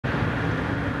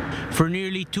For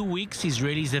nearly 2 weeks,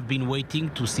 Israelis have been waiting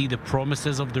to see the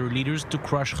promises of their leaders to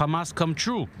crush Hamas come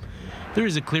true. There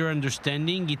is a clear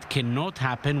understanding it cannot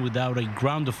happen without a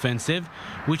ground offensive,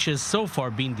 which has so far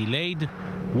been delayed.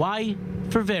 Why?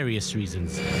 For various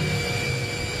reasons.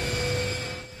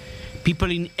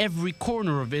 People in every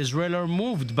corner of Israel are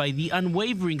moved by the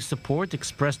unwavering support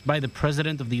expressed by the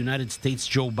President of the United States,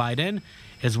 Joe Biden,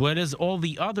 as well as all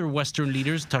the other Western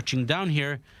leaders touching down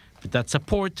here. But that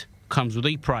support comes with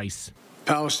a price.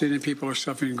 Palestinian people are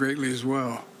suffering greatly as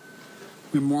well.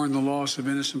 We mourn the loss of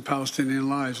innocent Palestinian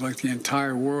lives like the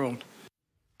entire world.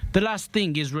 The last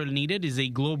thing Israel needed is a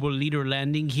global leader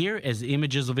landing here as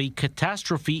images of a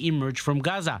catastrophe emerge from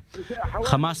Gaza.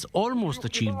 Hamas almost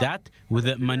achieved that with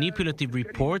the manipulative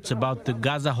reports about the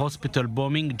Gaza hospital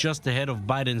bombing just ahead of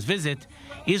Biden's visit,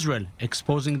 Israel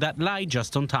exposing that lie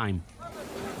just on time.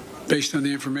 Based on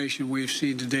the information we've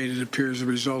seen to date, it appears the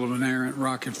result of an errant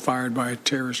rocket fired by a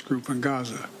terrorist group in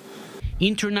Gaza.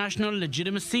 International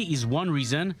legitimacy is one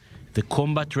reason. The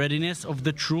combat readiness of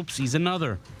the troops is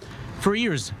another. For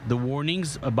years, the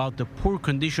warnings about the poor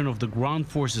condition of the ground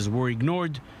forces were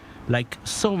ignored. Like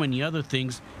so many other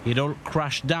things, it all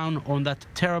crashed down on that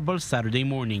terrible Saturday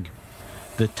morning.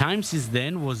 The time since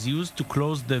then was used to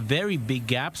close the very big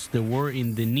gaps there were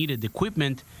in the needed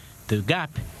equipment. The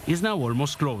gap is now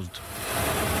almost closed.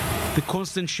 The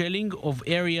constant shelling of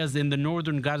areas in the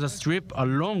northern Gaza Strip,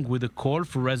 along with a call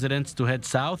for residents to head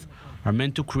south, are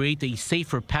meant to create a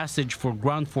safer passage for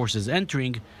ground forces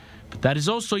entering, but that is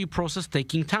also a process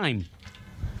taking time.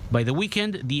 By the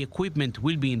weekend, the equipment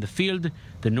will be in the field,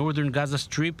 the northern Gaza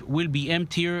Strip will be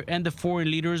emptier, and the foreign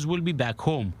leaders will be back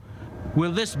home.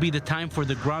 Will this be the time for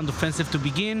the ground offensive to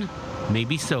begin?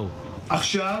 Maybe so.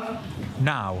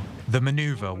 Now, the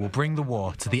maneuver will bring the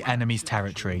war to the enemy's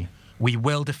territory. We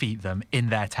will defeat them in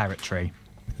their territory.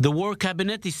 The war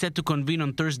cabinet is set to convene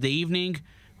on Thursday evening.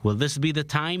 Will this be the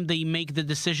time they make the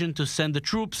decision to send the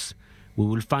troops? We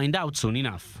will find out soon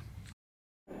enough.